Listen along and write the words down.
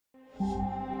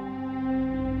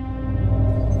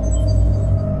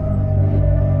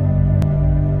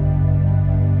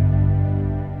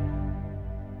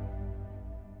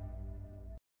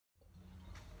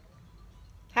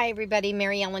Hi everybody,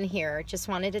 MaryEllen here. Just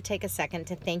wanted to take a second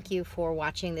to thank you for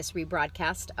watching this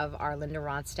rebroadcast of our Linda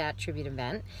Ronstadt tribute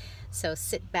event. So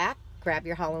sit back, grab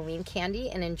your Halloween candy,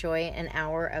 and enjoy an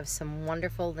hour of some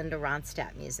wonderful Linda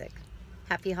Ronstadt music.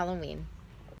 Happy Halloween.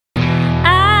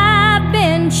 I've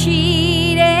been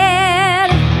cheated,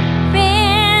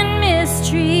 been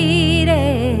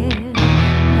mistreated.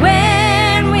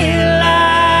 When will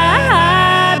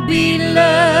I be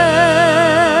loved?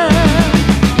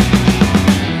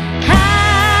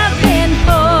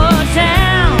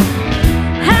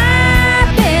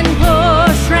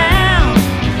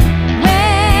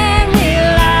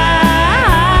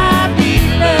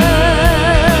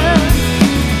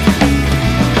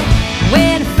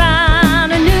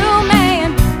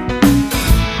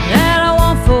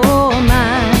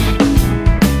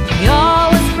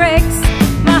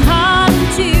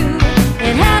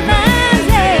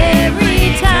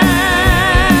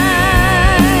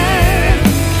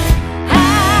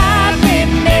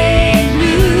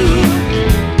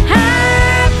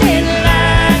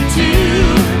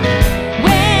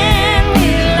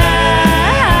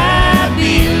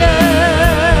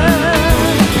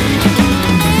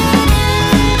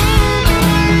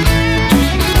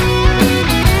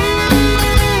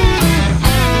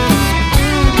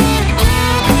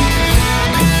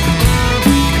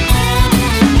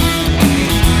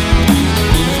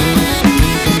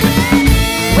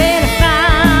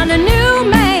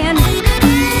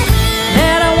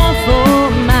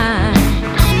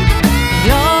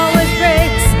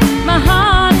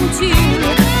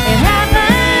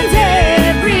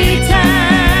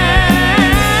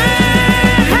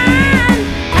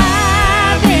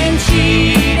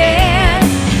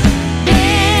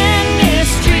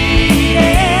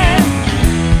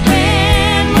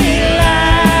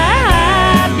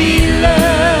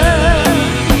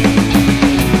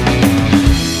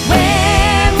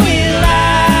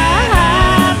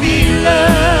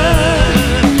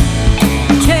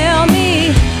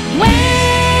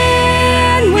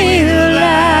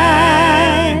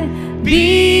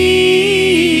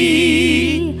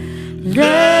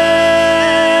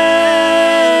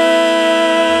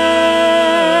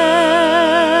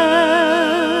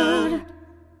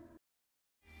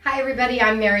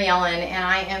 I'm MaryEllen, and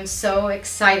I am so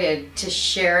excited to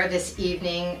share this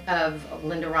evening of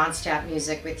Linda Ronstadt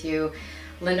music with you.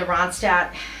 Linda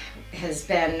Ronstadt has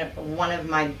been one of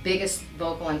my biggest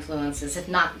vocal influences, if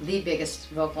not the biggest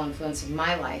vocal influence of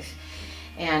my life.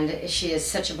 And she is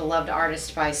such a beloved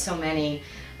artist by so many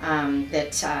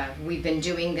that we've been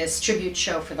doing this tribute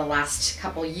show for the last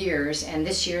couple years, and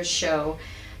this year's show,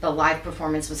 the live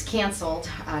performance was canceled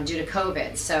due to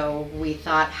COVID. So we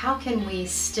thought, how can we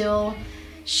still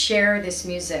share this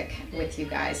music with you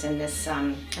guys in this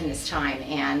time?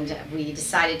 And we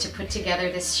decided to put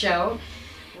together this show.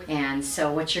 And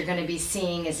so what you're going to be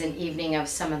seeing is an evening of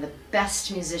some of the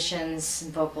best musicians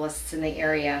and vocalists in the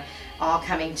area all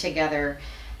coming together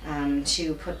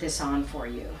to put this on for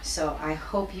you. So I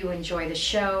hope you enjoy the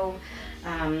show.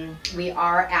 We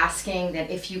are asking that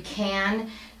if you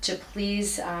can, to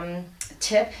please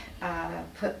tip,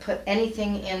 put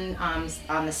anything in on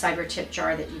the cyber tip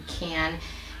jar that you can.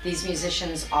 These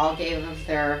musicians all gave of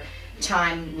their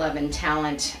time, love, and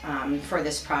talent for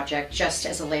this project, just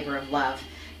as a labor of love.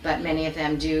 But many of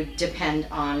them do depend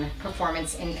on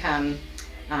performance income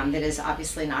that has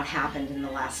obviously not happened in the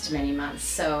last many months.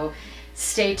 So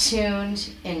stay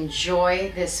tuned,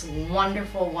 enjoy this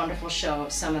wonderful, wonderful show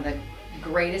of some of the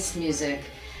greatest music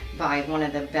by one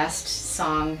of the best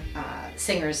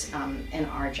singers in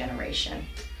our generation.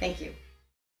 Thank you.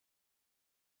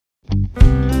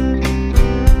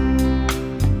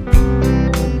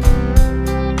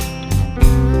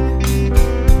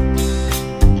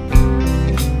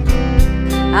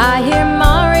 I hear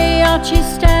mariachi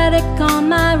static on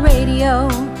my radio,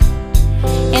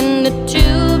 and the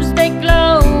tubes they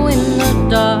glow in the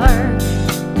dark,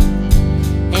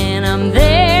 and I'm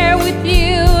there with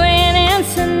you in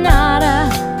Ensenada,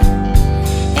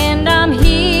 and I'm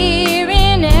here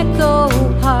in Echo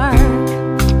Park.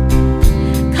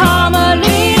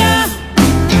 Carmelita,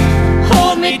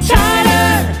 hold me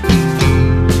tighter,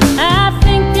 I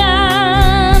think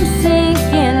I'm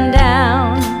sinking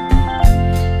down,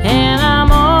 and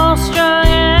I'm all strung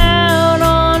out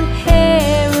on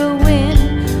heroin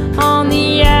on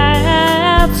the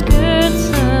outskirts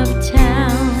of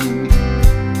town.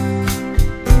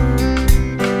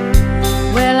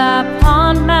 Well, I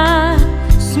pawned my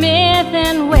Smith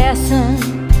 & Wesson,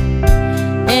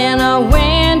 and I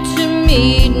went to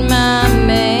meet my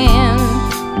man.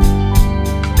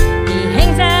 He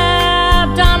hangs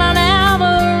out down on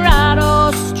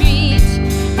Alvarado Street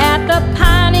at the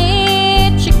Piney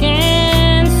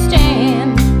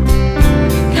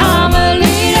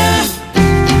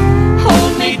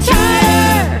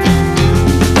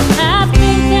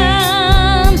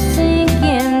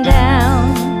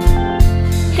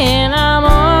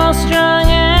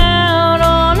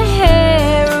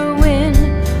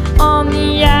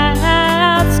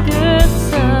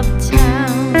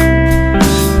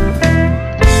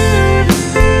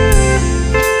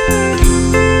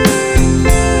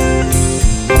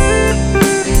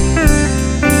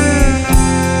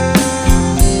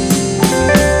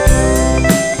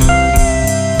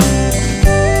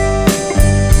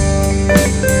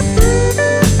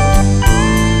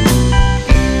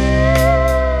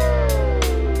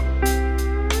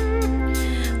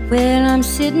Well, I'm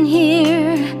sitting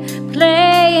here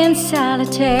playing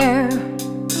solitaire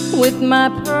with my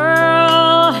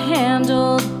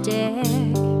pearl-handled deck.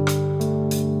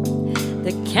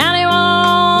 The county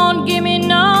won't give me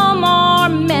no more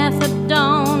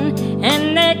methadone,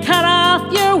 and they cut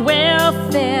off your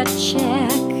welfare check.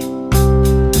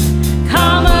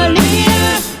 Come on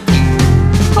here,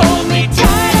 hold me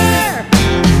tighter.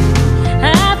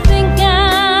 I think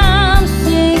I'm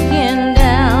sinking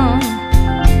down,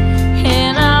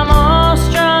 and I'm all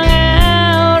strung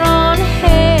out on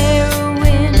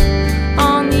heroin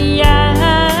on the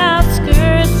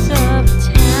outskirts of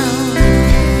town.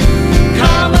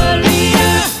 Come on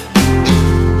here,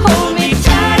 hold me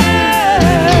tighter.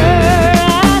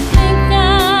 I think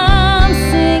I'm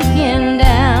sinking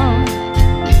down,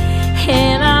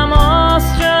 and I'm all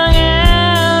strung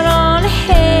out on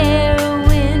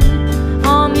heroin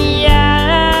on the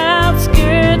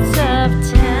outskirts of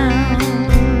town.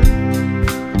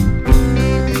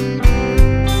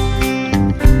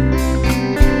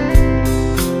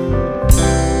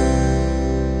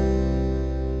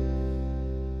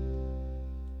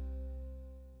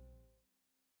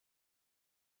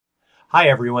 Hi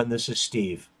everyone, this is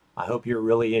Steve. I hope you're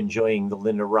really enjoying the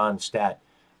Linda Ronstadt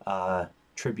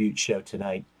tribute show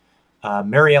tonight.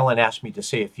 MaryEllen asked me to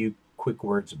say a few quick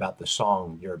words about the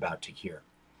song you're about to hear.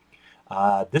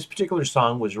 This particular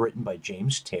song was written by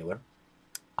James Taylor.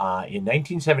 In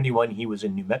 1971, he was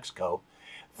in New Mexico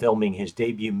filming his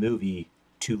debut movie,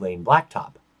 Two-Lane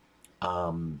Blacktop.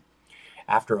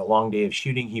 After a long day of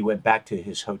shooting, he went back to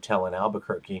his hotel in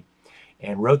Albuquerque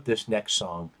and wrote this next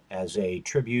song as a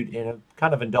tribute in a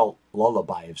kind of adult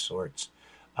lullaby of sorts,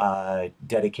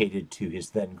 dedicated to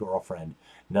his then girlfriend,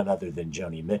 none other than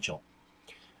Joni Mitchell.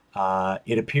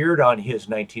 It appeared on his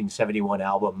 1971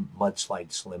 album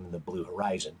Mudslide Slim and the Blue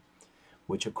Horizon,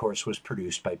 which of course was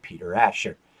produced by Peter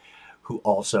Asher, who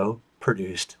also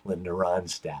produced Linda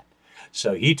Ronstadt.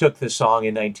 So he took this song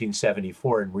in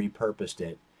 1974 and repurposed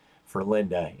it for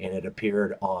Linda, and it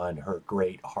appeared on her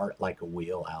great Heart Like a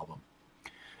Wheel album.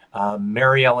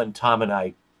 MaryEllen, Tom, and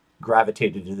I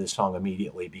gravitated to this song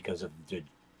immediately because of the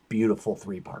beautiful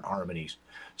three-part harmonies.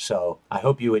 So I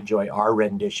hope you enjoy our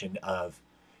rendition of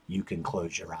You Can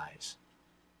Close Your Eyes.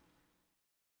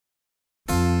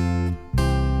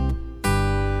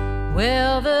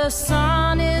 Well, the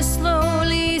sun is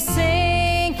slowly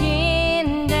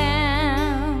sinking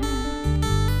down,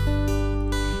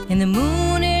 and the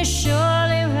moon is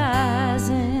surely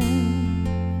rising,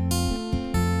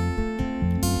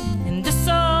 and this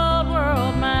old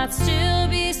world might still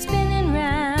be spinning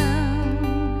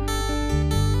round,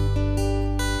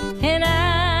 and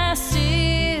I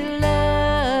still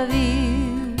love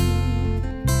you.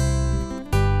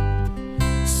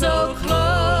 So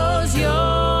close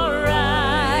your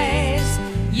eyes.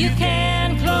 You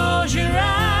can close your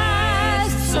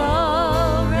eyes, it's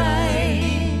all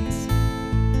right.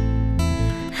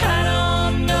 I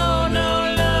don't know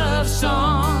no love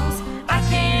songs, I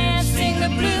can't sing the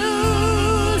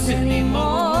blues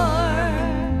anymore,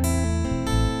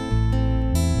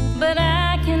 but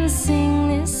I can sing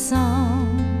this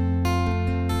song.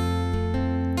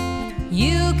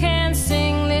 You can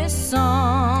sing this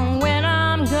song when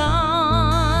I'm gone.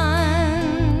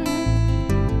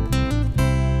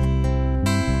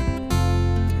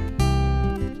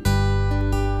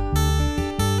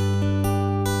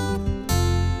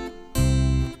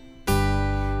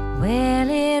 Well,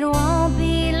 it won't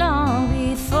be long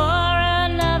before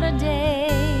another day.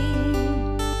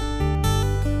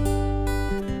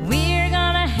 We're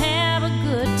gonna have a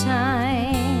good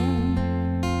time,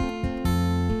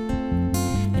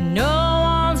 and no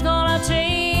one's gonna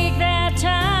take that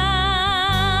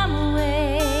time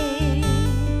away.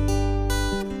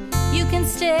 You can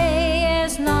stay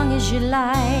as long as you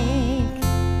like.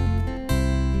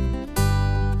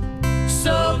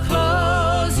 So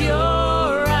close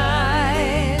your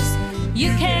eyes.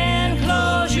 You can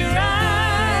close your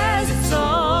eyes, it's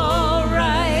all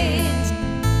right.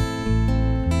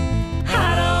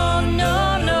 I don't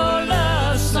know no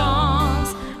love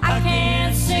songs, I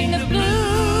can't sing the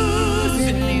blues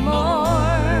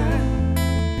anymore,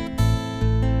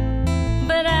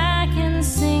 but I can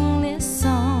sing this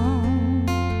song.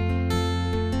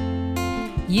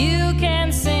 You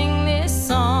can sing this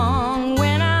song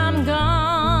when I'm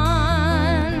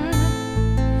gone.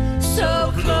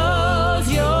 So close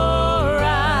your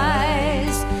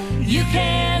eyes. You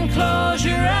can close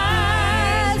your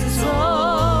eyes, it's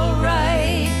all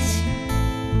right.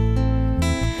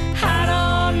 I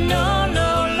don't know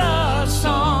no love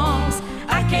songs,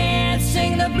 I can't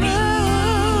sing the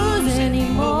blues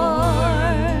anymore,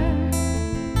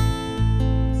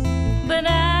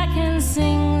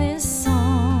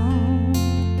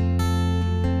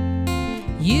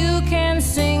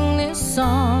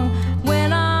 song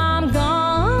when I'm gone.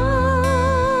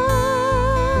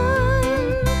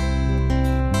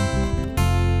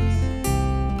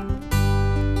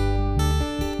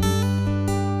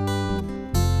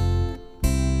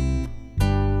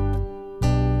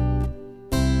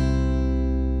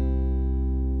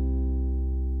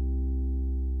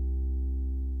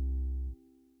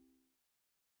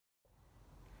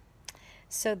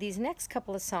 So these next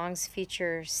couple of songs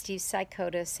feature Steve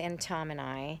Psychotis and Tom and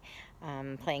I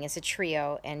playing as a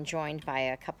trio and joined by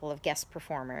a couple of guest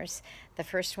performers. The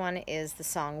first one is the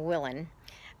song Willin'.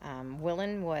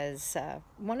 Willin' was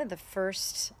one of the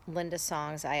first Linda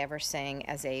songs I ever sang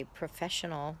as a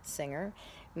professional singer,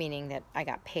 meaning that I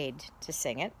got paid to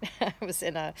sing it. I was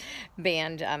in a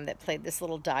band that played this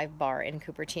little dive bar in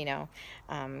Cupertino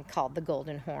called the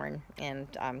Golden Horn, and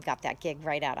got that gig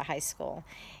right out of high school.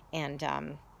 And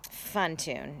fun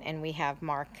tune. And we have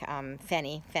Mark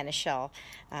Fenichel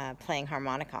playing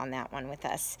harmonica on that one with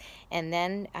us. And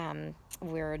then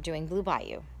we're doing Blue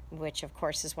Bayou, which of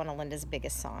course is one of Linda's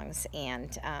biggest songs.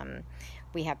 And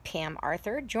we have Pam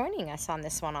Arthur joining us on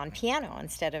this one on piano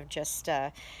instead of just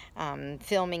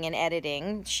filming and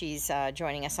editing. She's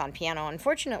joining us on piano.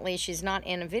 Unfortunately, she's not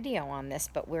in a video on this,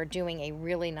 but we're doing a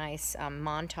really nice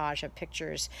montage of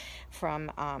pictures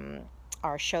from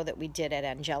our show that we did at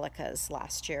Angelica's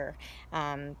last year.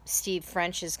 Steve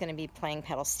French is going to be playing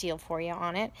pedal steel for you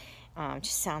on it.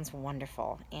 Just sounds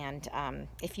wonderful. And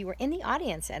if you were in the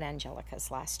audience at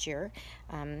Angelica's last year,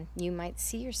 you might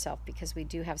see yourself, because we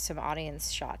do have some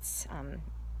audience shots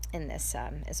in this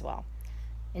as well.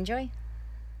 Enjoy.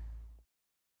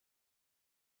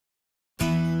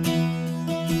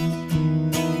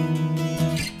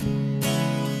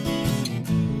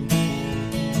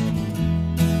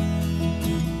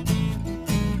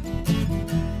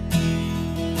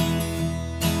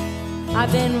 I've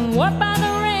been warped by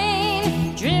the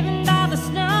rain, driven by the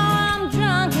snow, I'm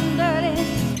drunk and dirty,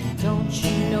 don't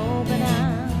you know, but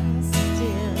I'm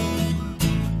still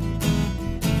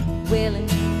willing.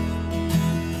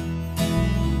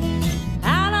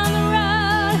 Out on the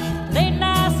road, late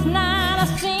last night, I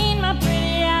seen my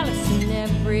pretty Alice in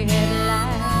every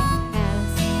headlight.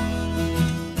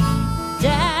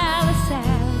 Dallas,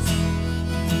 Alice.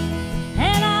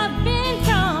 And I've been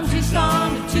from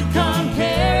Tucson to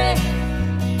compare it,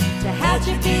 how'd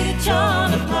you beat it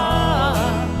torn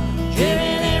apart,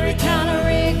 driven every kind of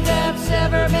rig that's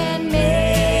ever been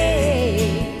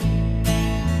made,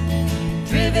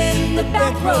 driven the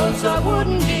back roads I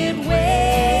wouldn't give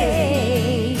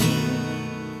way.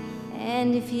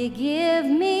 And if you give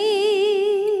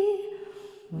me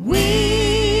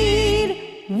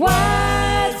weed,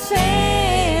 white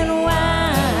sand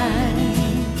wine,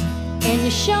 and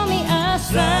you show me a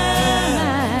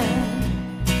sign,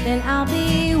 then I'll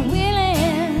be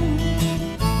willing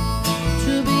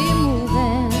to be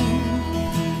moving.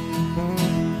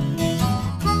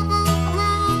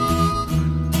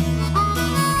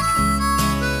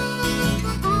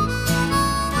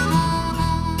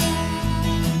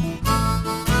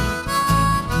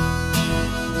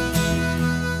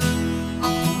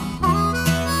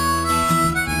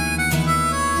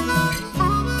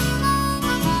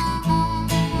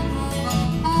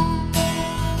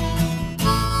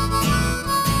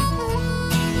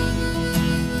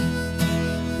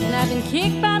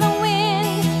 Kicked by the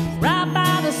wind, right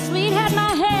by the sleet, had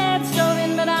my head stove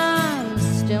in, but I'm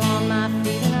still on my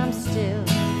feet and I'm still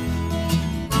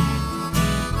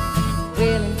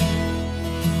willing.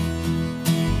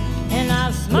 And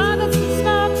I've smuggled some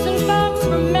smokes and folks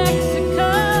from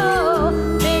Mexico,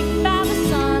 baked by the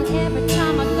sun every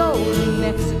time I go to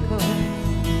Mexico.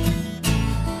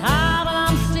 Ah, but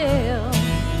I'm still,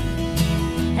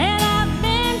 and I've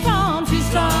been from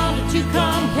Tucson to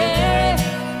compare it,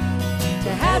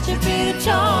 how'd you beat it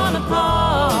torn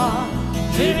apart,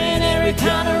 driven every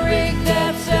kind of rig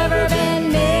that's ever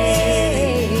been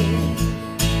made,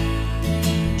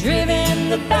 driven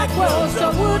the back roads I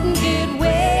wouldn't give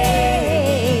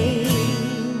way.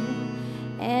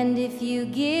 And if you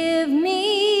give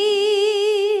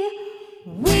me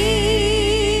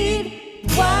weed,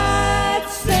 white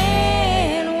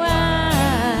sand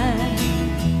wine,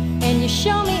 and you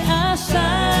show me a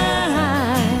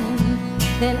sign,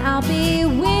 then I'll be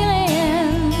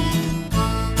willing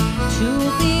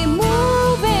to be moving.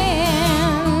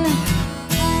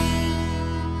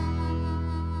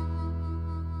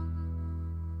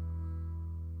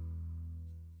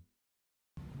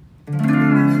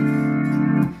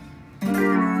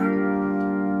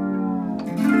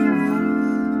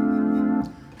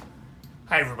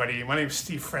 Hi everybody, my name is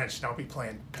Steve French and I'll be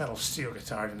playing pedal steel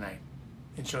guitar tonight.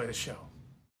 Enjoy the show.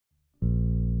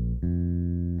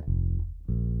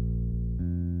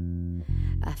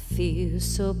 feel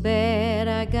so bad,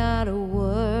 I got a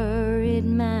worried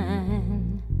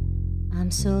mind.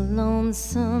 I'm so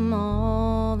lonesome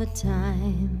all the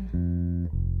time,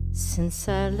 since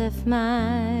I left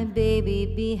my baby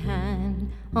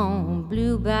behind on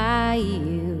Blue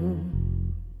Bayou.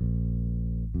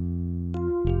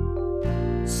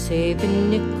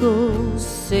 Saving nickels,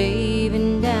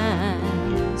 saving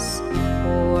dimes,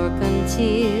 work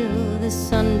until the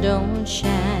sun don't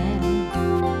shine.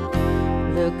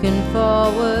 Looking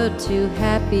forward to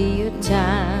happier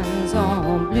times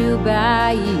on Blue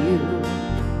Bayou.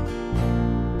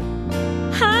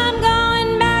 I'm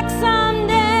going back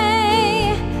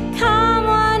someday, come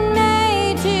what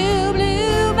may, to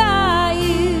Blue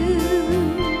Bayou,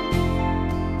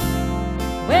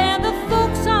 where the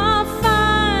folks are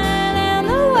fine and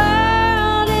the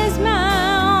world is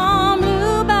mine. On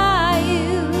Blue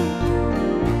Bayou,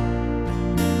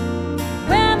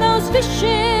 where those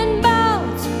fishing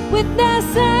boats with their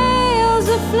sails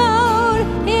afloat,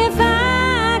 if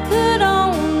I could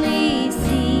only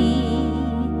see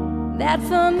that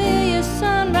familiar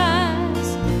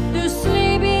sunrise through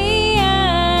sleepy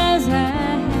eyes, how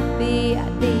happy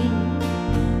I'd be.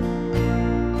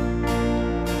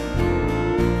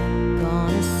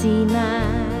 Gonna see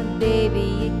my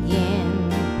baby again,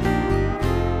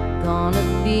 gonna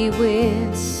be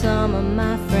with some of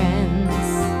my friends.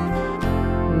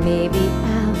 Maybe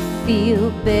I'll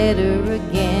feel better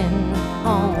again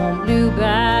on Blue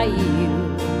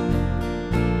Bayou.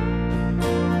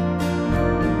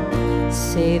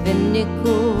 Saving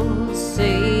nickels,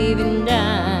 saving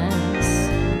dimes,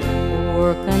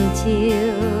 work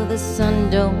until the sun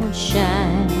don't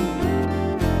shine.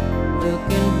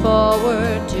 Looking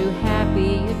forward to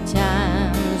happier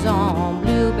times on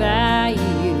Blue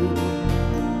Bayou.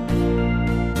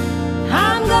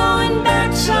 I'm going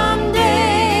back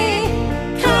someday,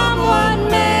 come what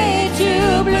may,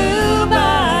 to Blue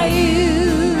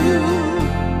Bayou,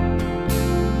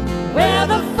 where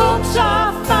the folks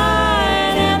are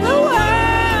fine and the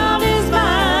world is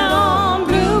mine. On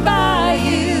Blue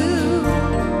Bayou,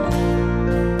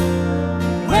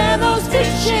 where those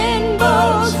fishing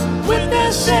boats with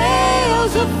their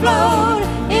sails afloat,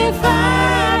 if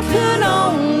I could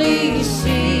only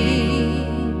see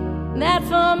that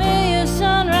familiar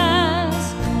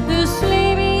sunrise through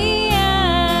sleepy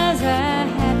eyes, how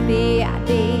happy I'd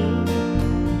be.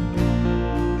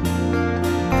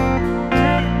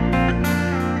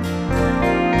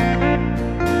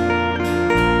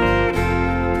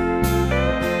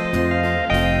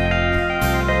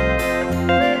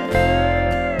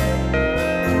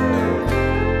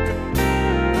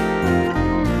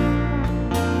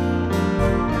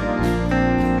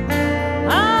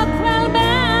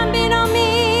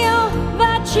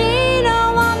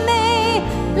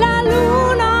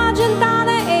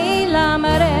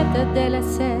 Della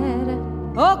sera,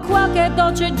 o qualche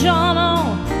dolce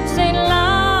giorno se in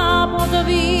là porto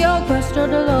via questo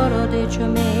dolore dice a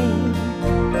me.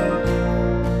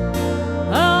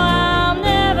 Oh, I'll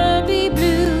never be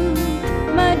blue,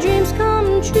 my dreams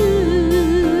come true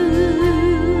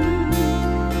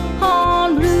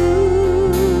on Blue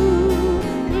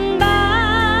Bayou.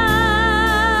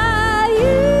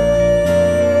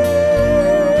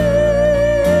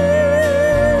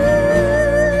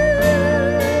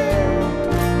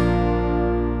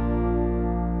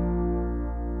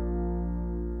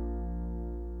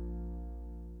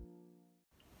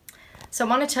 So I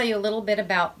want to tell you a little bit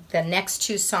about the next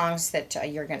two songs that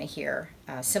you're going to hear.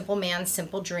 Simple Man,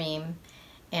 Simple Dream,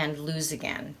 and Lose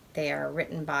Again. They are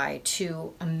written by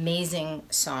two amazing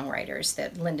songwriters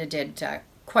that Linda did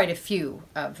quite a few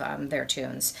of their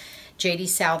tunes. J.D.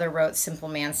 Souther wrote Simple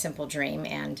Man, Simple Dream,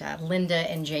 and Linda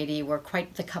and J.D. were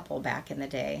quite the couple back in the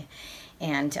day.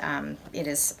 And it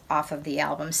is off of the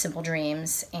album Simple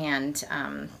Dreams, and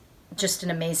just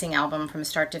an amazing album from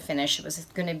start to finish. It was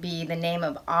going to be the name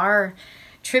of our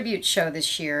tribute show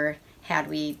this year had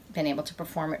we been able to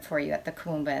perform it for you at the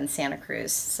Kooumba in Santa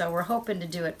Cruz. So we're hoping to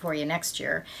do it for you next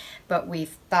year, but we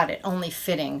thought it only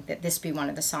fitting that this be one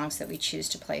of the songs that we choose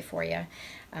to play for you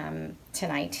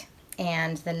tonight.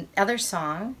 And the other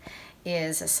song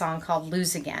is a song called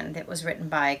Lose Again that was written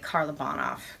by Carla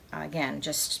Bonoff. Again,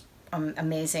 just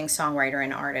amazing songwriter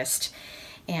and artist.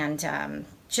 And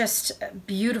just a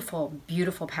beautiful,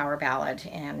 beautiful power ballad,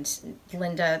 and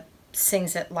Linda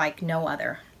sings it like no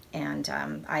other. And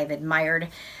I've admired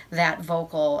that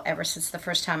vocal ever since the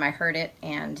first time I heard it,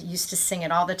 and used to sing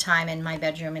it all the time in my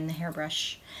bedroom in the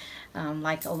hairbrush,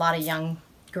 like a lot of young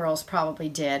girls probably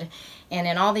did. And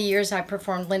in all the years I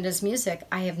performed Linda's music,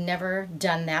 I have never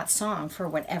done that song for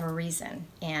whatever reason.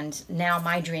 And now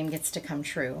my dream gets to come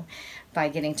true by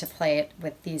getting to play it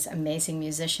with these amazing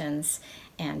musicians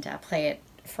and play it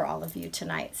for all of you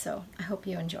tonight. So I hope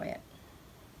you enjoy it.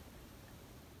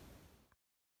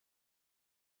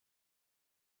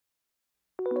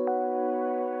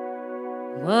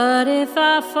 What if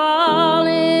I fall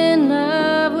in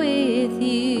love with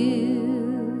you,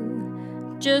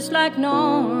 just like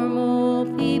normal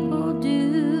people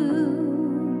do?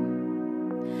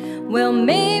 Well,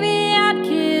 maybe I'd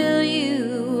kill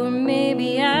you, or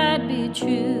maybe I'd be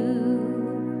true.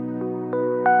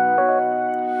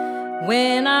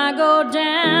 When I go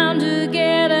down to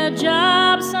get a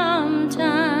job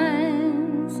sometimes,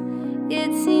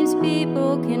 it seems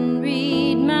people can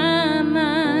read my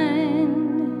mind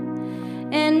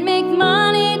and make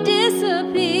money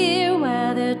disappear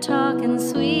while they're talking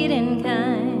sweet and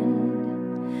kind.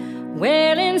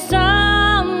 Well, in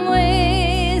some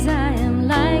ways I am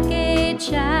like a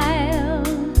child.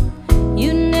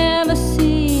 You never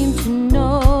seem to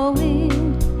know it.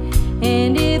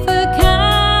 And if a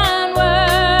kind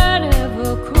word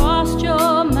ever crossed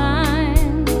your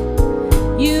mind,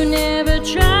 you never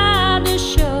tried to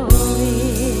show it.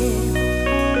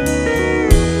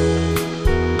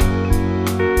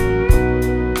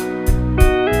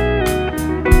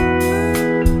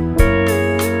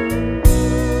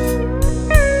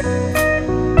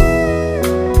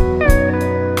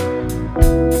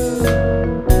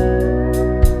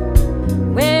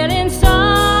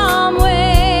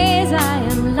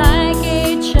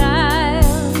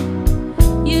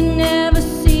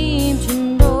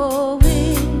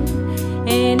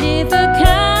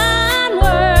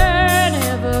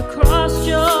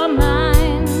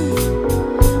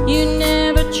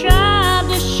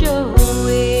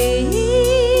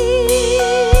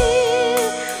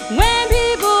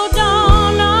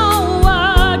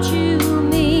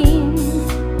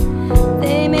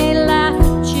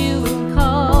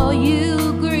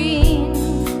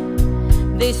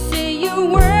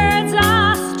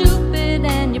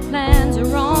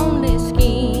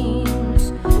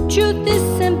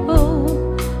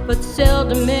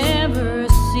 Seldom ever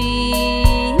see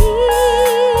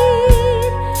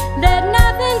that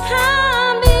nothing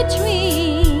come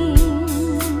between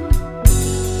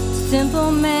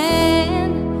simple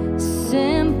man,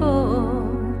 simple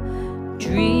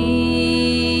dreams.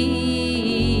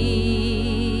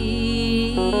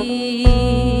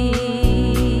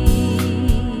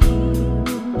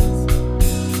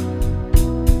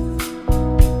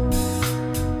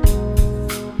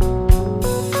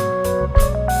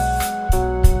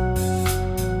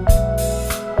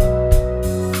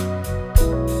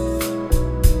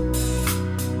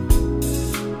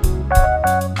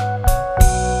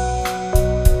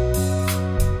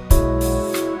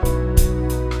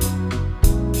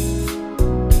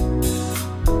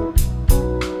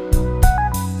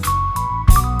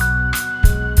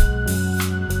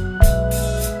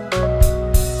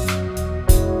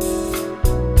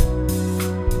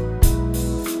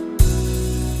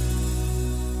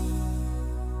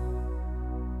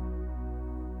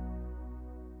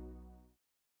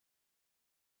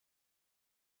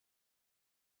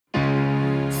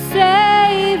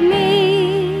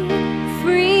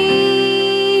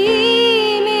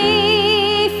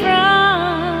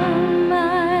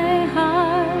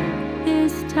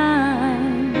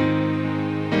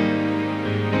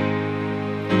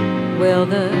 Well,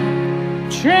 the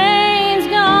train's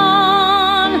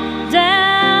gone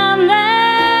down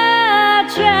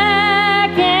that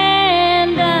track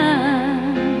and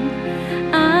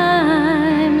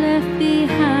I'm left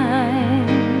behind,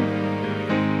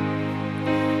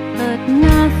 but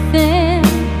nothing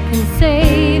can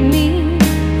save me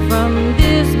from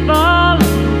this ball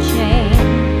and chain.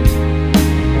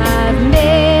 I've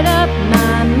made up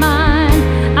my mind.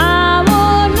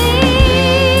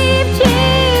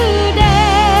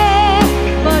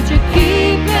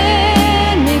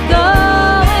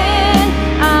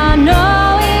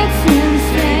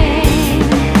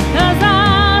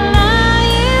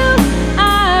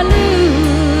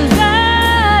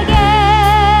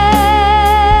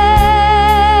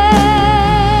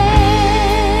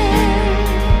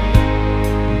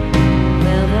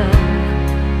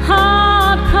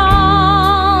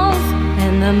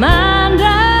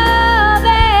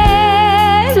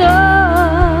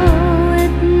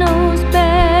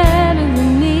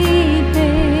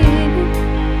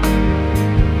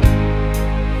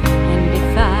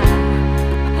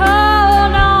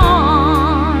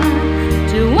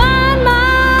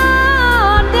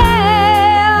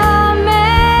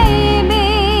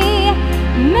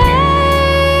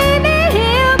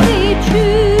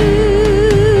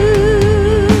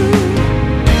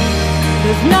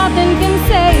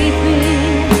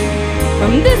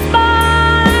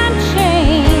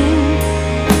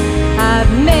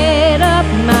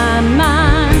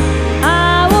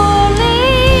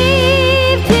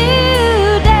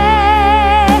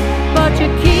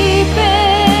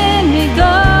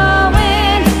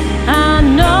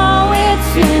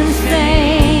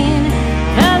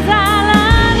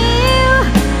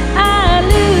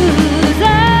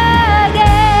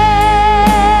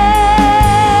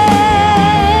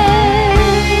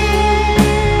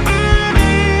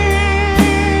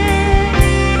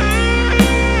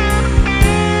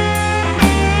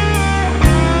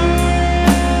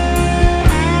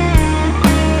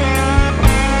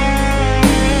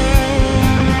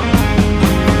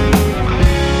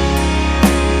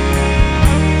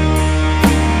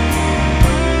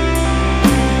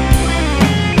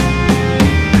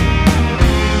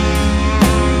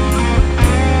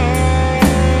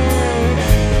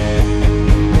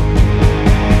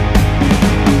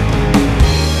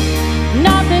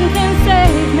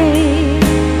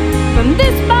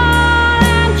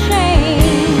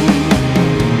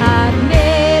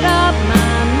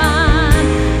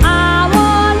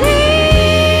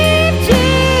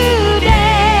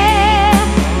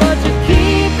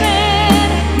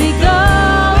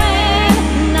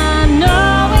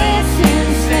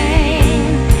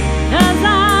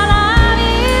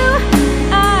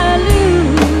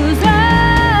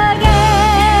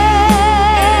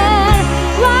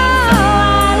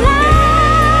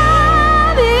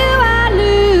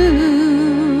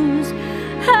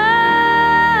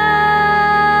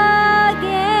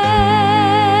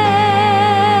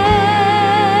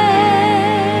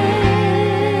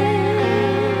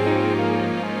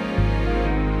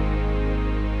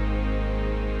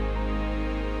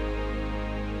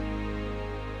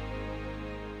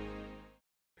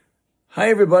 Hi,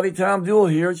 everybody. Tom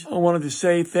Duell here. I wanted to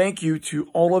say thank you to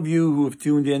all of you who have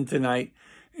tuned in tonight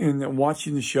and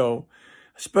watching the show.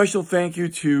 A special thank you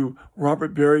to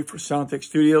Robert Berry for Soundtech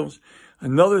Studios.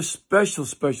 Another special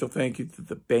thank you to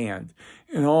the band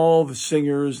and all the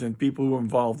singers and people who are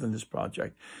involved in this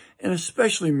project. And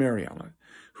especially MaryEllen,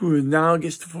 who now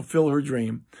gets to fulfill her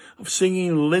dream of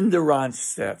singing Linda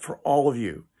Ronstadt for all of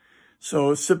you.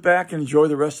 So sit back and enjoy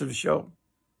the rest of the show.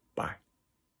 Bye.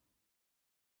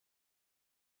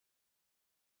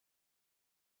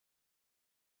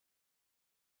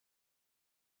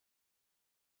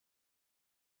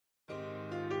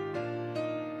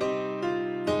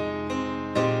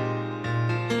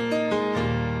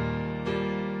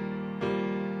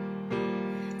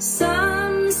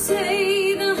 Some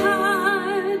say the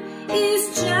heart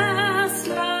is just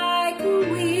like a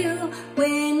wheel.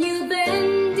 When you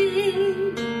bend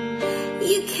it,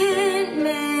 you can't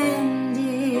mend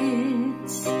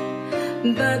it.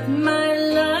 But my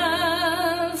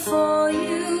love for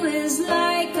you is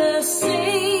like a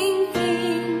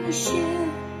sinking ship,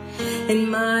 and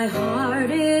my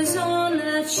heart is on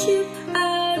that ship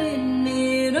out in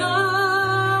mid-ocean.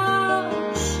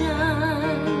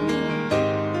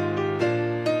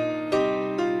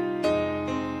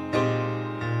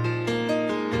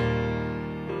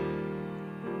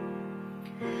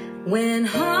 When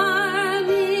harm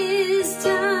is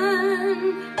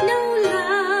done, no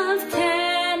love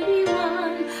can be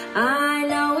won. I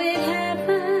know it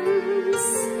happens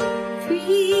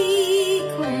frequently.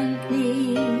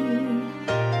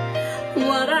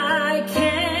 What I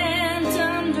can't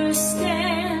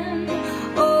understand,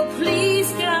 oh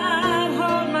please God,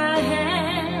 hold my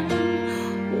hand.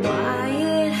 Why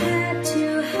it had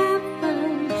to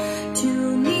happen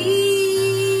to me.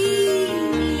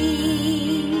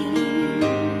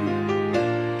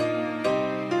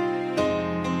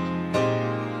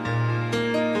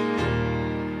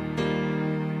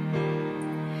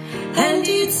 And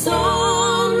it's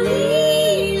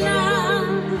only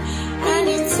love, and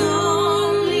it's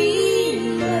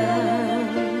only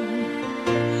love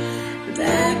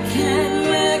that can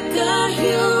make a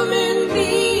human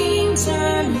being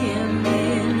turn him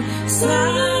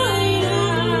inside out.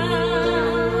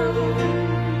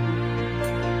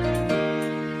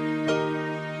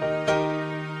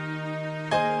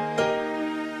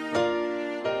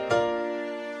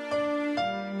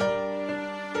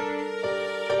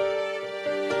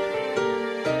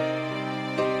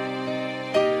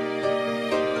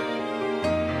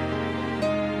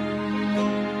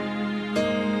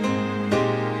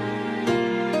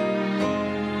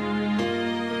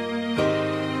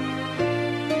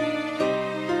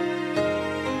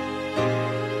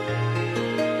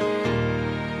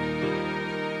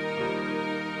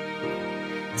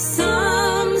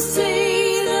 Some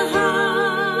say the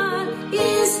heart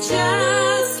is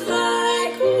just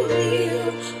like a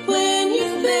wheel. When you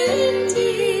bend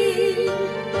it,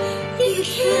 you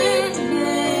can't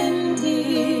mend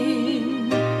it.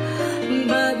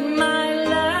 But my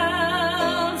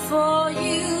love for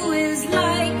you is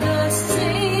like a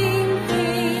sinking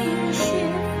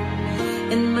ship,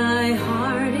 and my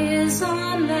heart is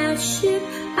on that ship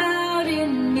out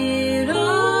in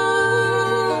mid-ocean.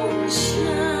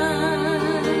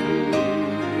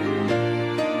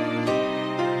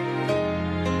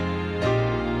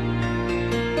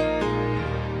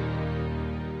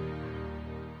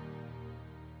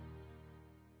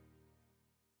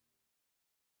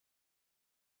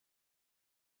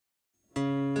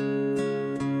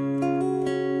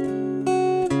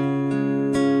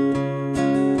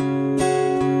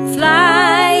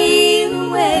 Fly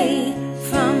away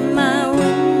from my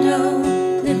window,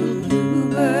 little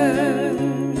bluebird.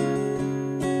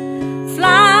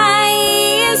 Fly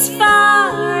as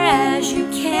far as you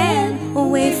can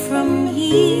away from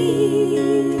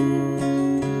here.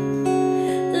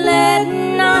 Let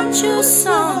not your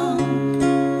song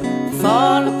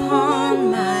fall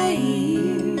upon my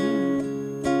ear.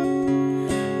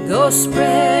 Go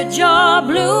spread your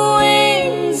blue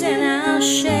wings and I'll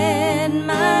shed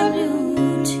my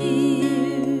blue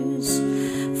tears.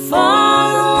 For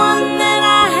the one that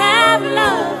I have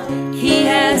loved, he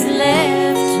has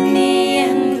left me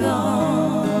and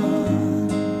gone.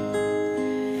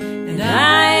 And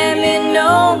I am in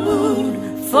no mood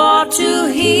for to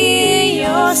hear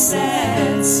your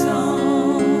sad song.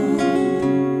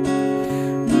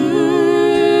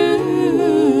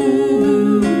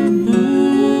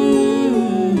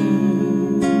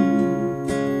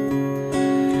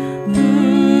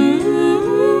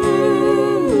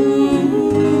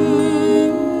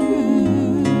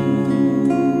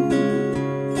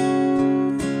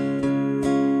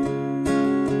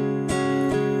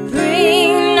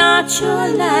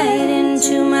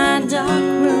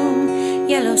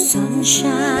 yellow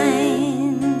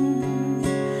sunshine.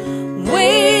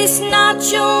 Waste not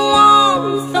your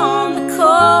warmth on the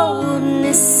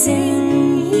coldness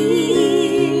in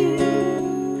here.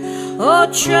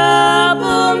 Oh,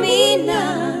 trouble me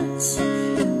not,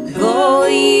 go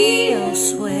ye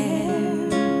elsewhere.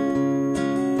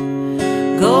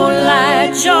 Go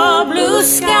light your blue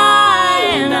sky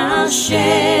and I'll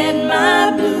shed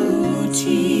my blue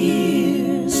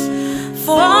tears.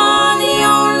 For the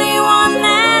only one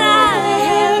that I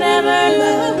have ever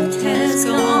loved has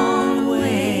gone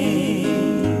away,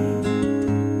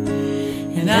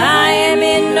 and I am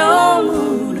in no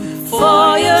mood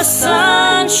for your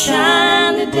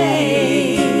sunshine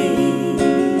today.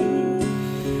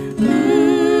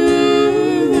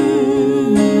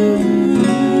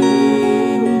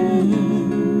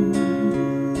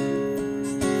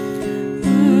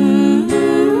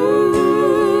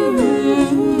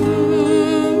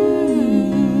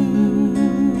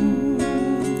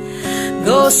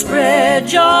 Go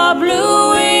spread your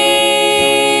blue wings,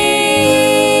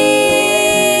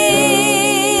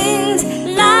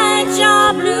 light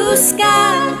your blue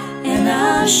sky, and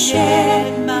I'll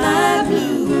shed my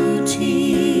blue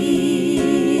tears.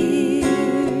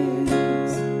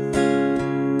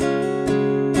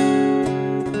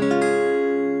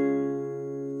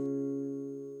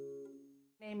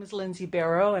 My name is Lindsay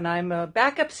Barrow, and I'm a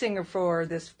backup singer for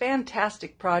this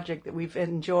fantastic project that we've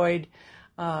enjoyed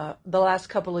the last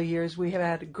couple of years. We have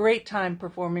had a great time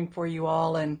performing for you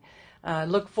all, and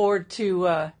look forward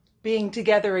to being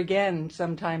together again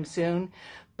sometime soon.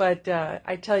 But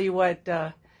I tell you what,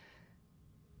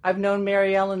 I've known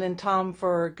MaryEllen and Tom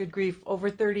for, good grief, over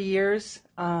 30 years.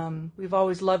 We've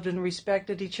always loved and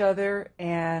respected each other,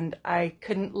 and I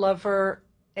couldn't love her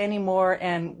anymore.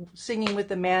 And singing with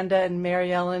Amanda and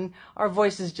MaryEllen, our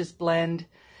voices just blend,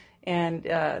 and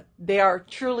they are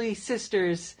truly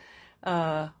sisters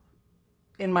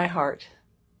in my heart.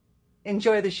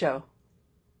 Enjoy the show.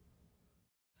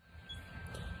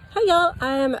 Hi y'all,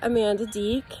 I'm Amanda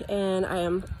Deek, and I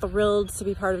am thrilled to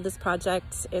be part of this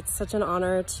project. It's such an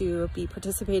honor to be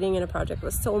participating in a project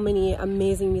with so many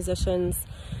amazing musicians,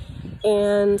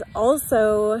 and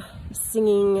also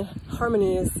singing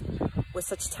harmonies with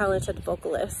such talented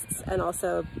vocalists and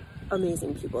also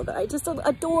amazing people that I just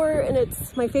adore, and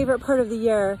it's my favorite part of the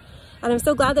year. And I'm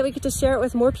so glad that we get to share it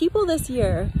with more people this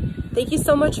year. Thank you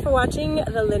so much for watching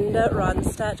the Linda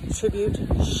Ronstadt tribute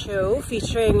show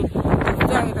featuring the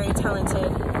very, very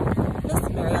talented Miss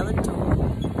MaryEllen.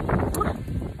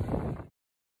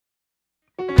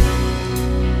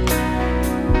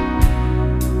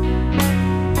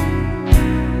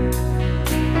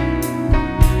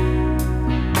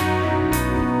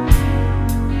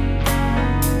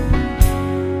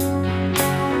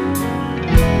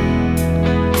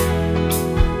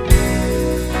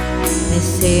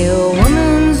 Say a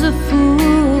woman's a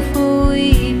fool for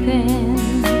weeping,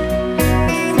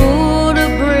 a fool to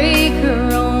break her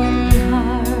own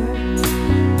heart.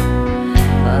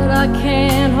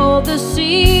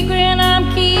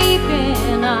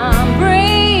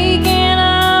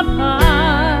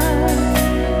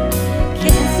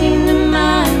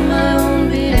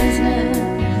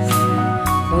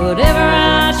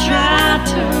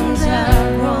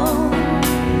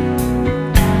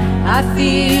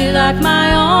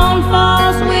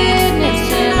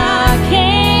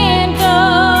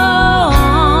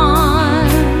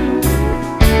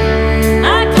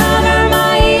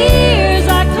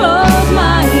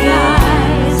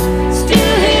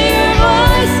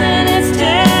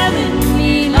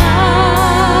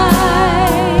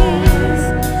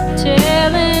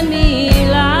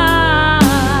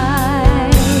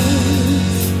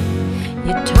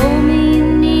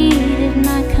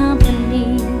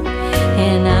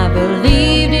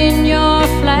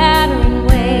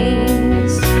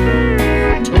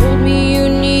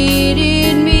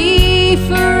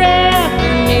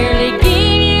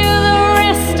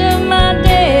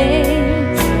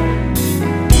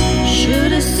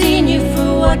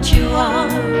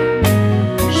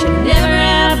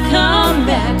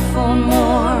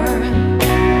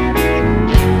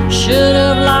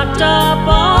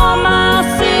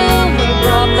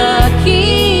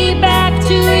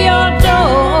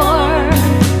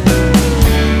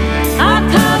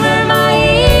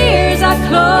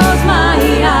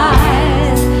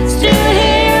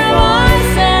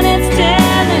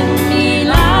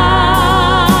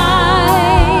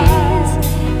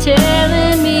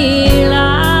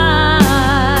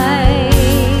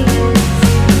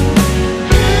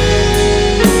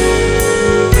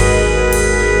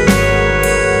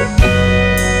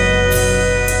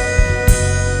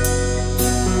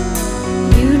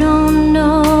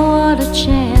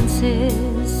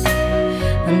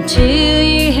 until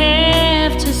you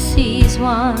have to seize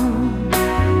one.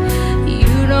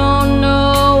 You don't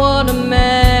know what a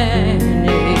man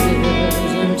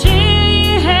is until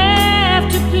you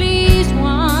have to please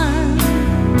one.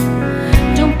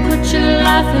 Don't put your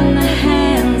life in the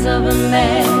hands of a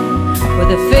man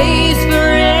with a face for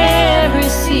every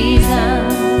season.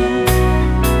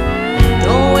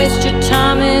 Don't waste your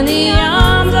time in the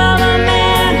arms of a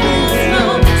man who's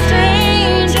no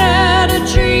stranger to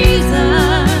treason.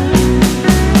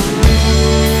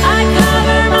 I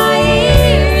cover my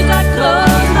ears, I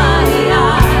close my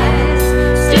eyes,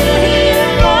 still hear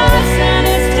your voice and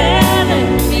it's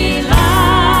telling me lies,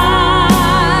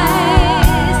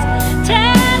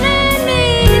 telling me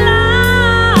lies.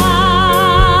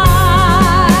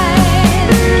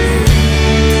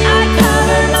 I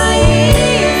cover my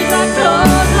ears, I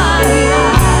close my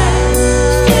eyes,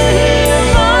 still hear your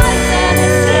voice and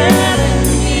it's telling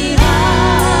me lies.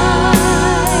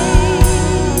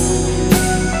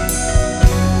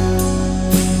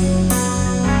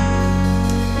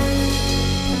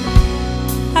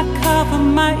 I cover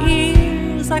my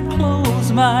ears, I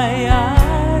close my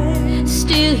eyes,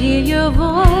 still hear your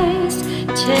voice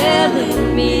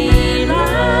telling me lies.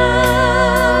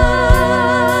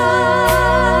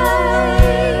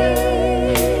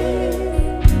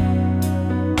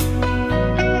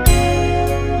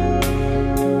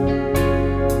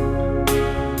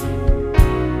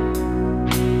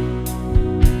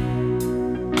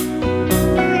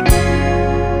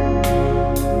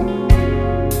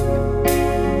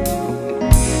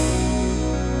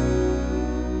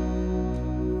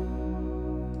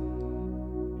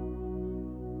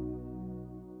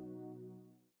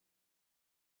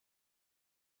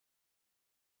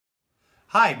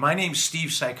 Hi, my name's Steve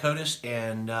Psychotis,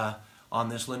 and on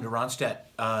this Linda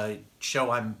Ronstadt show,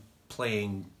 I'm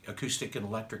playing acoustic and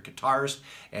electric guitars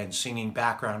and singing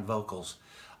background vocals.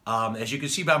 As you can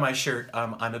see by my shirt,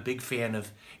 I'm a big fan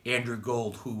of Andrew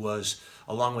Gold, who was,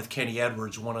 along with Kenny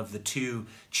Edwards, one of the two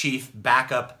chief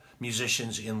backup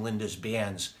musicians in Linda's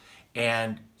bands.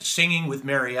 And singing with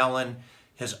MaryEllen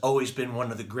has always been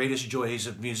one of the greatest joys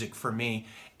of music for me,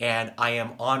 and I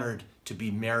am honored to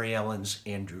be MaryEllen's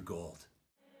Andrew Gold.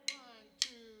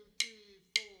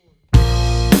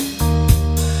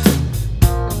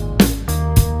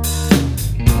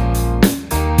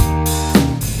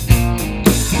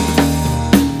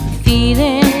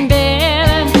 Feeling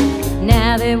better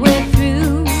now that we're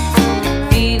through.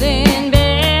 Feeling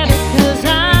better 'cause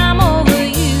I'm over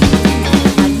you.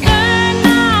 I learned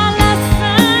my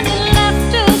lesson and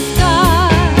left a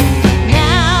scar.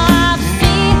 Now I've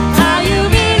seen how you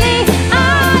really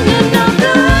are. You're no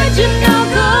good, you're no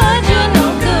good, you're no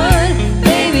good.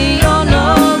 Baby, you're no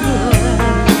good.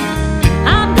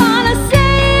 I'm gonna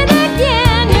say it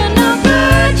again. You're no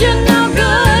good, you're no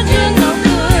good, you're no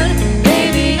good.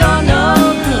 Baby, you're no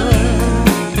good.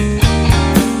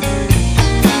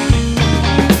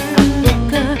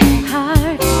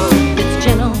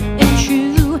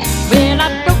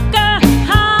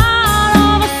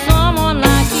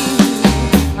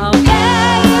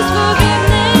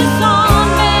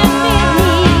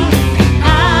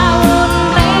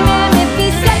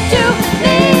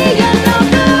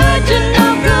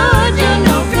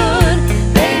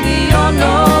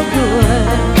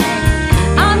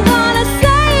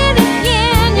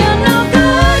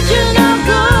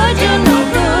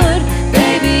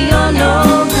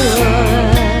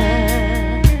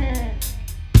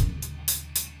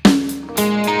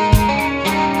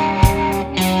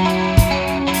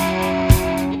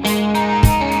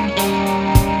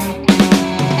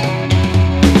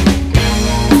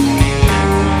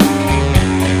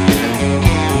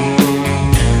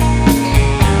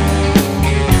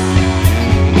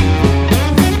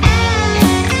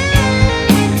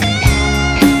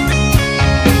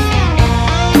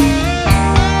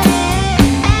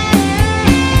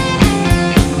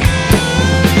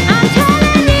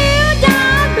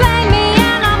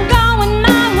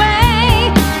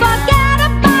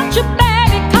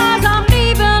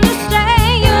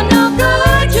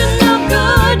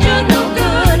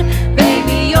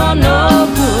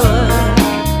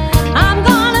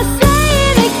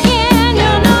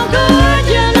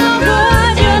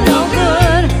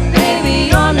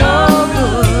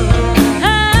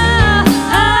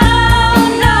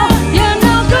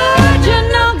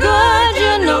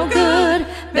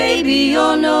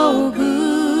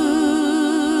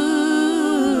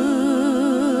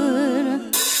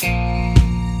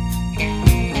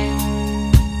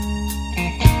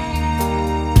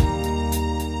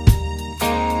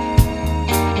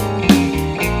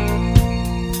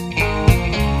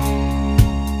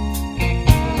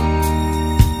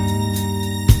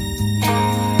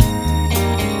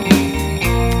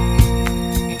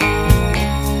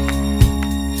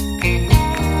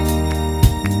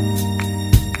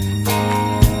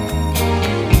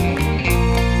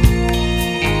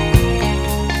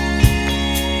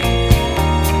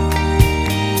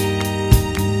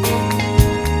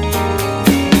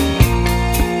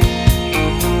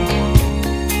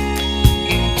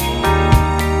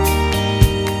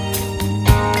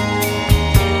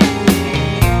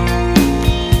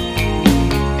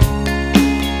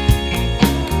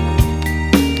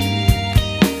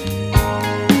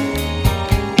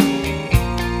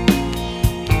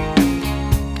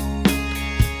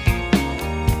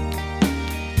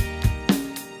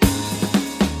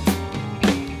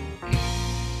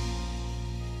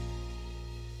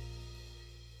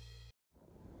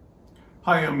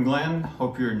 Hi, I'm Glenn.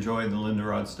 Hope you're enjoying the Linda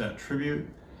Ronstadt tribute.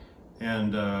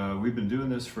 And we've been doing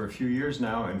this for a few years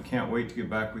now and can't wait to get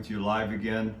back with you live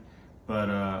again. But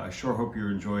I sure hope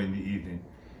you're enjoying the evening.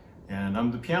 And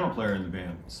I'm the piano player in the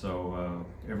band, so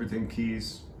everything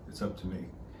keys, it's up to me.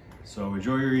 So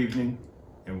enjoy your evening,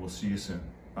 and we'll see you soon.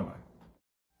 Bye-bye.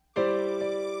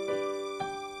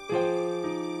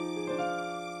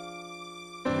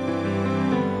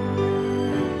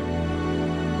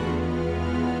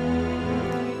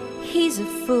 He's a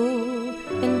fool,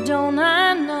 and don't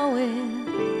I know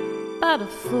it? But a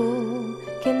fool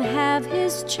can have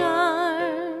his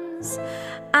charms.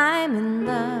 I'm in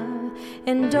love,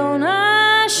 and don't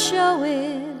I show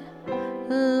it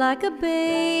like a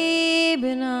babe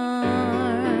in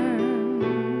arms?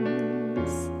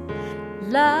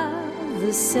 Love,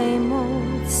 the same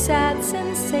old sad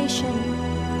sensation.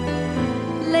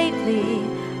 Lately,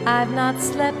 I've not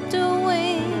slept a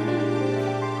wink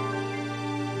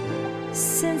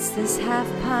since this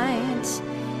half-pint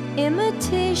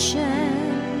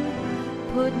imitation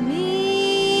put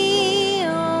me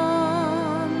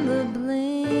on the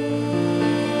blink.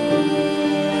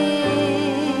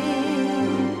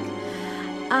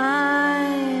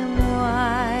 I'm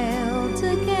wild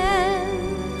again,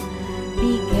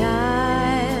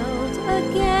 beguiled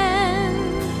again,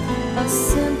 a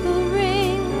simple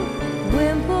ring,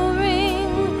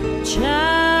 whimpering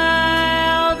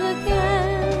child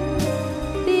again,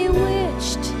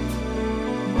 bewitched,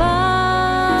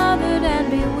 bothered and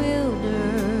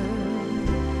bewildered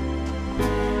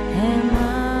am I.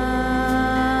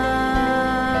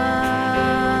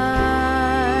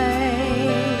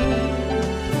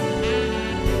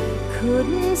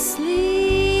 Couldn't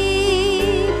sleep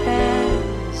and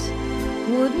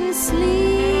wouldn't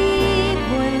sleep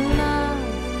when love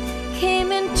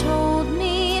came and told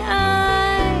me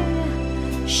I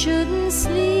shouldn't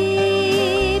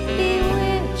sleep,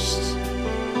 bewitched,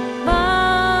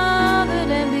 bothered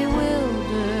and bewildered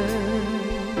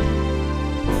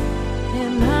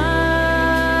am I.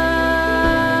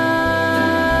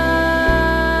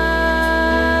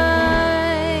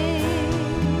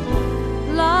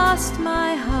 Lost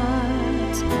my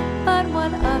heart, but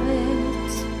what of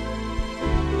it?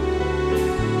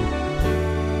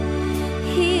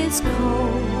 He is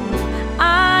cold,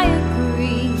 I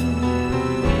agree.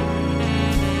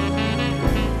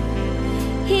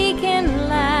 He can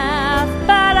laugh,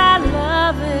 but I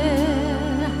love it.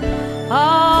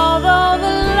 Although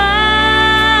the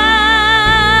laugh's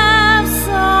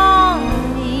on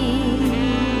me,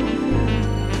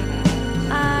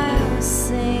 I'll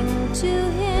sing to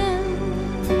him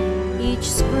each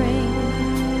spring,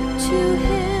 to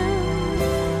him,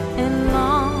 and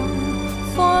long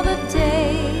for the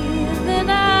day that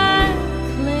I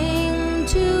cling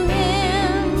to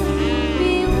him,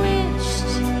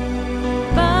 bewitched,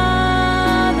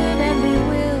 bothered and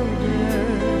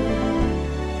bewildered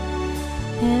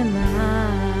am I.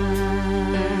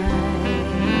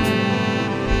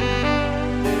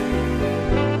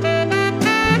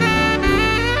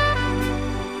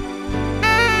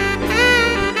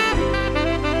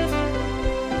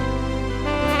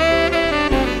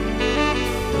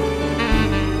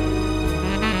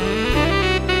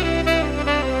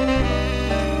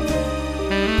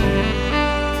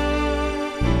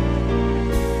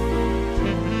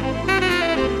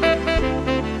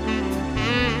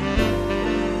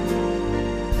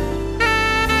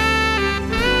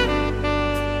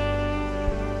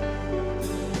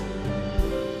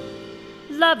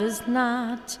 Love is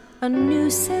not a new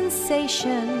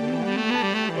sensation.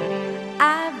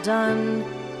 I've done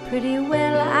pretty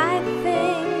well, I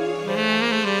think,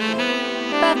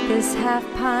 but this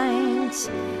half-pint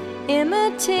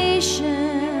imitation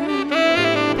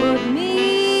put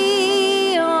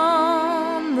me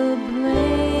on the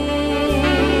blink.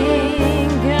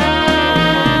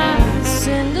 I'm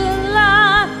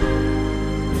Cinderella,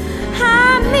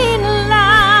 I mean a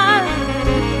lot,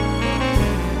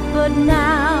 but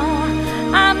now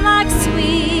I'm like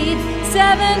sweet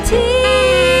 17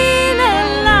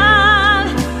 and not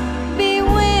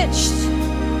bewitched,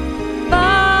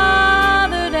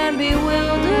 bothered and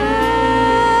bewildered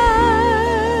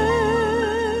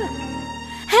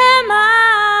am I.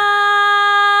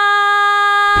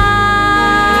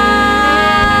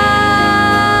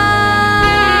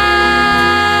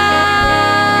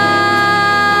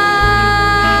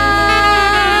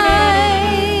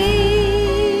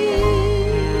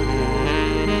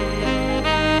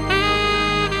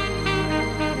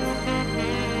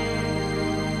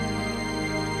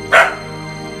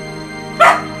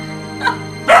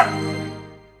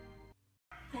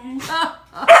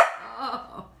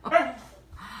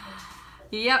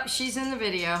 Yep, she's in the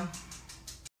video.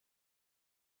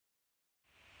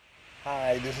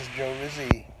 Hi, this is Joe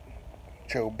Rizzi,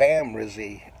 Joe Bam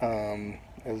Rizzi,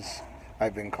 as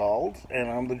I've been called, and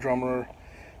I'm the drummer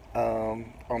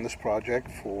on this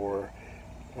project for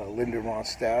Linda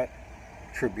Ronstadt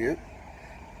tribute,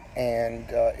 and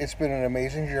it's been an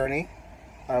amazing journey.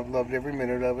 I've loved every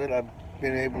minute of it. I've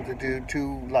been able to do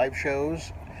 2 live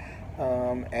shows,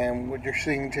 and what you're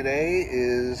seeing today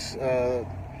is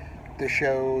the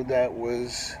show that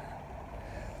was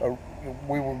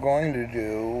we were going to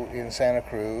do in Santa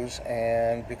Cruz,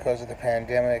 and because of the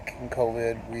pandemic and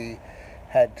COVID, we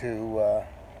had to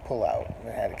pull out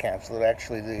and had to cancel it.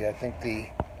 Actually, I think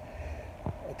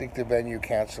the venue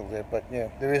canceled it, but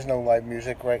there is no live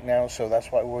music right now, so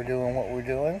that's why we're doing what we're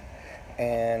doing,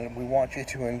 and we want you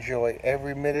to enjoy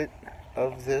every minute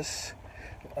of this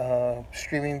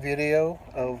streaming video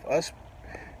of us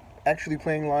actually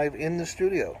playing live in the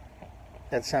studio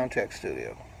at Soundtech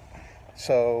Studio.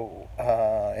 So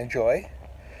enjoy.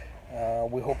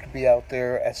 We hope to be out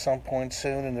there at some point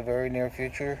soon in the very near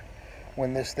future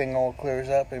when this thing all clears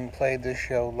up and play this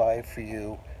show live for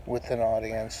you with an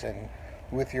audience and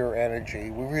with your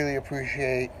energy. We really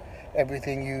appreciate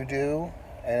everything you do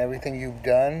and everything you've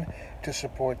done to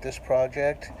support this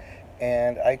project,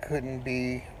 and I couldn't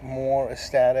be more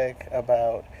ecstatic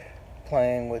about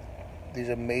playing with these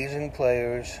amazing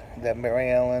players that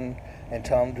MaryEllen and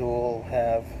Tom Duell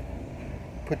have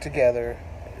put together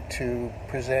to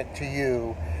present to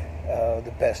you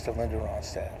the best of Linda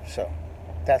Ronstadt. So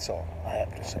that's all I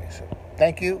have to say. So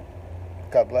thank you.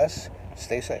 God bless.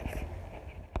 Stay safe.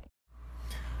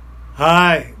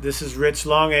 Hi, this is Rich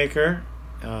Longacre.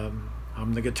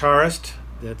 I'm the guitarist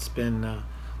that's been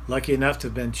lucky enough to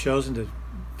have been chosen to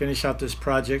finish out this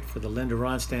project for the Linda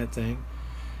Ronstadt thing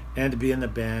and to be in the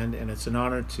band, and it's an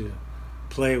honor to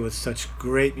play with such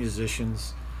great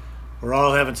musicians. We're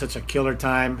all having such a killer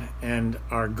time, and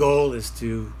our goal is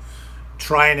to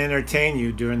try and entertain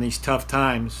you during these tough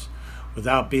times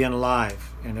without being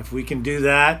live. And if we can do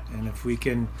that, and if we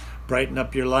can brighten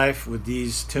up your life with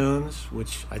these tunes,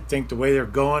 which I think the way they're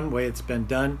going, the way it's been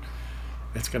done,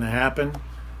 it's going to happen,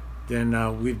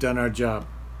 then we've done our job.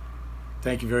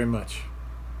 Thank you very much.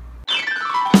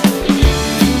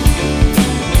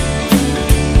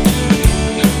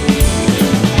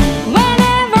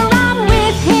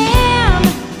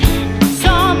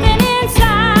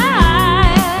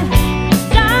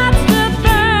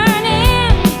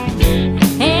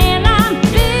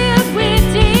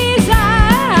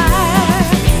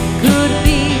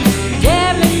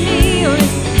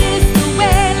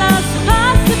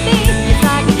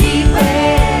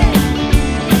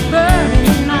 Burning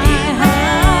in my heart.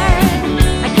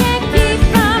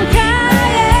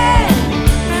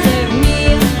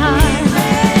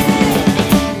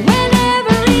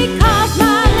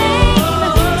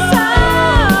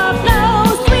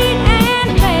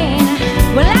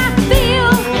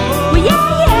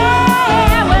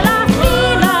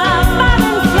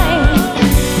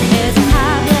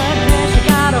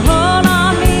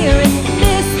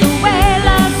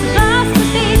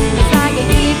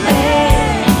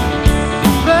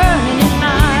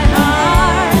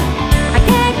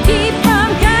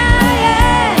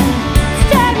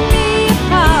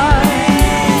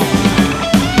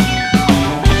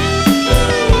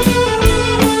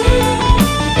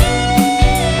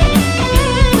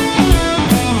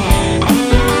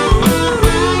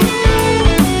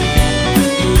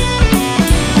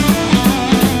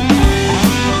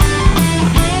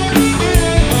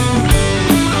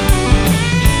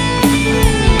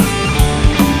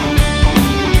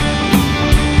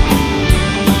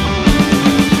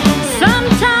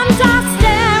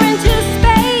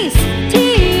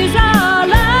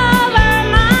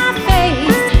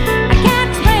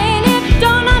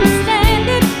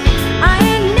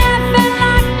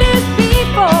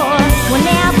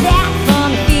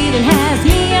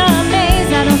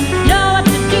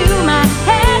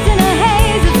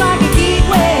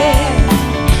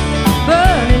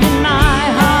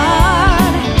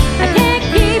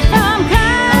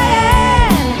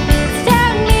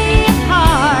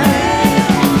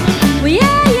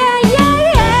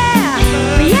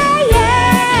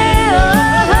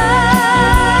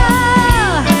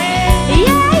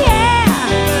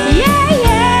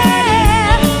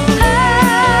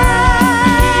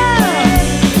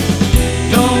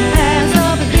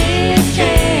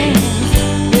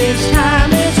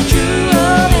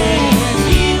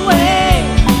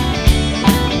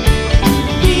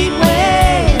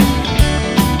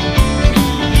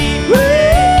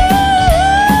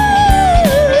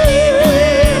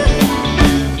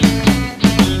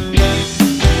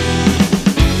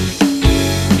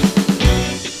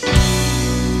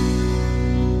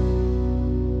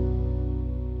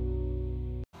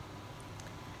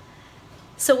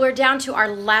 So we're down to our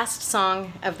last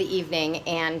song of the evening,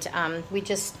 and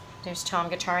there's Tom,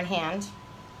 guitar in hand.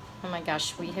 Oh my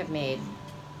gosh, we have made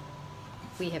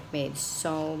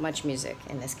so much music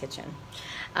in this kitchen.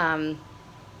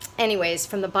 Anyways,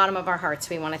 from the bottom of our hearts,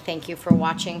 we want to thank you for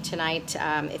watching tonight.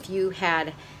 If you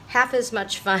had half as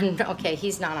much fun, okay,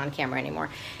 he's not on camera anymore.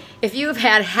 If you've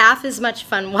had half as much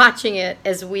fun watching it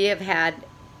as we have had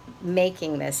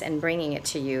making this and bringing it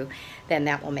to you, then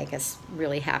that will make us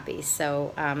really happy.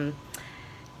 So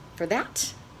for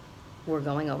that, we're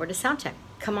going over to sound check.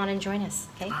 Come on and join us,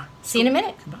 okay? See you in a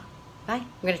minute. Bye.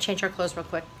 We're going to change our clothes real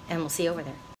quick, and we'll see you over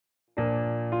there.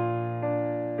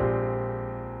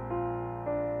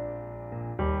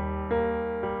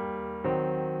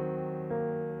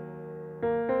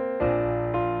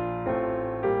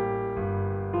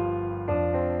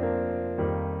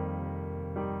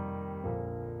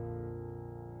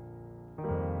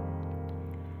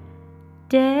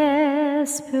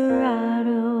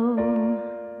 Desperado,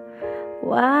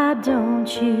 why don't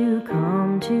you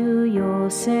come to your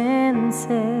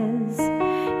senses?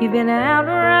 You've been out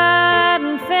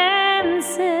riding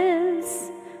fences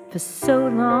for so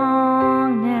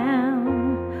long now.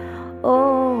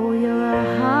 Oh, you're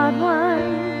a hard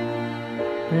one,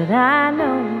 but I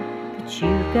know that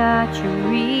you've got your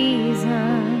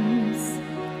reasons.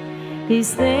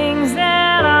 These things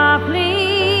that are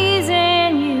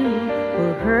pleasing you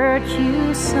will hurt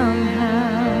you somehow.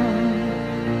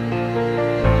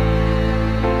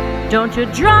 Don't you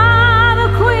drive a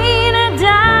queen of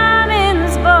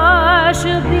diamonds, boy,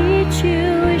 she'll beat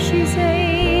you if she's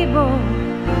able.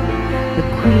 The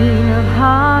queen of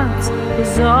hearts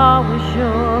is always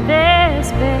your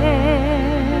best bet.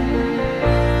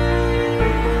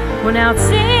 Well, now it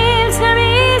seems to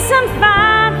me some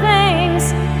fine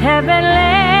things have been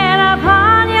laid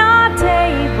upon your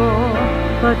table,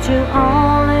 but you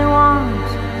only want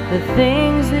the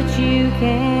things that you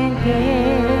can't get.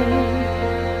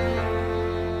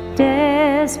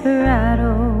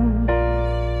 Desperado,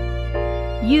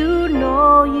 you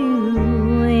know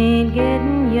you ain't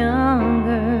getting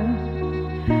younger.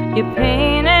 Your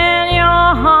pain and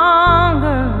your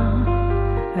hunger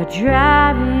are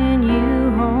driving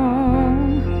you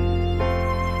home.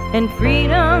 And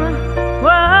freedom,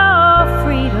 whoa,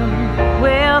 freedom,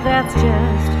 well, that's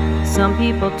just some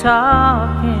people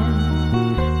talking.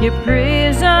 You're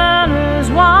prisoners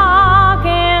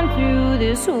walking through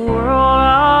this world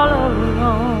all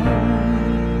alone.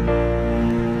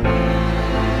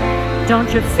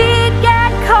 Don't your feet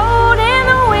get cold in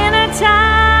the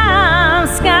wintertime?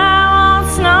 Sky won't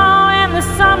snow and the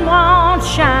sun won't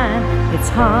shine. It's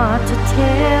hard to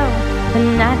tell the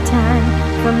nighttime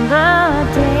from the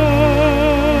day.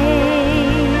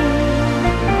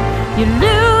 You're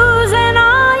losing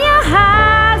all your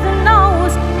highs and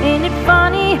lows. Ain't it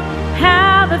funny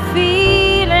how the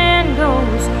feeling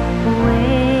goes away?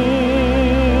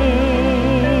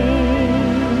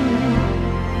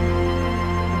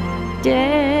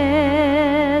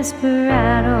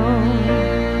 Desperado,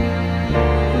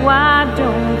 why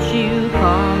don't you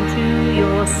come to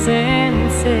your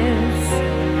senses?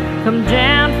 Come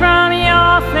down from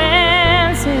your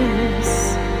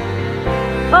fences.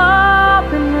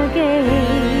 Open the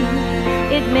gate.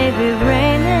 It may be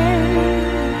raining,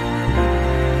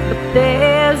 but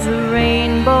there's a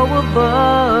rainbow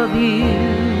above you.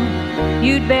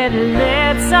 You'd better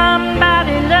let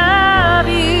somebody love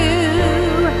you.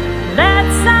 Let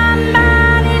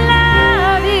somebody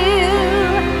love you.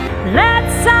 Let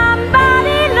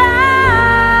somebody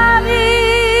love you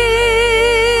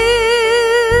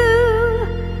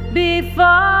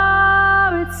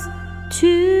before it's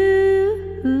too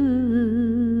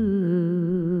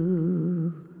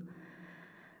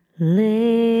late.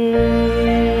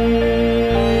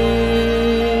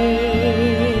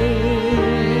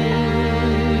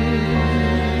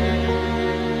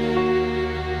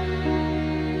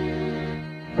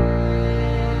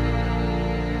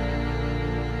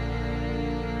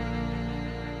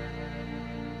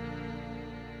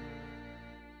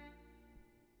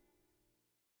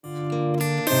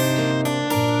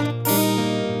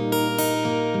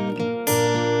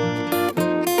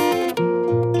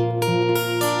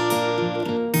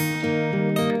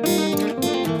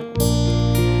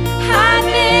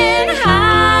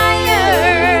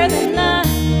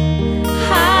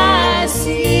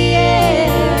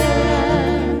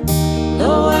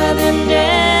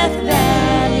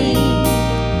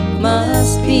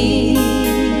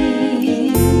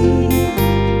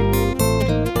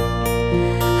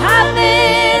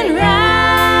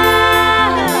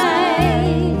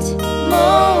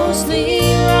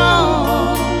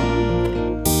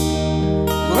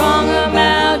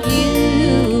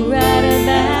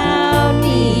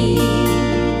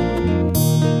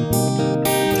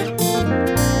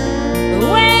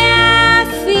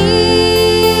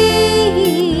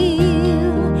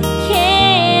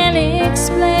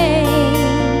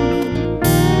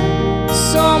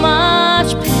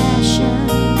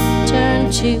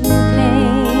 shoes.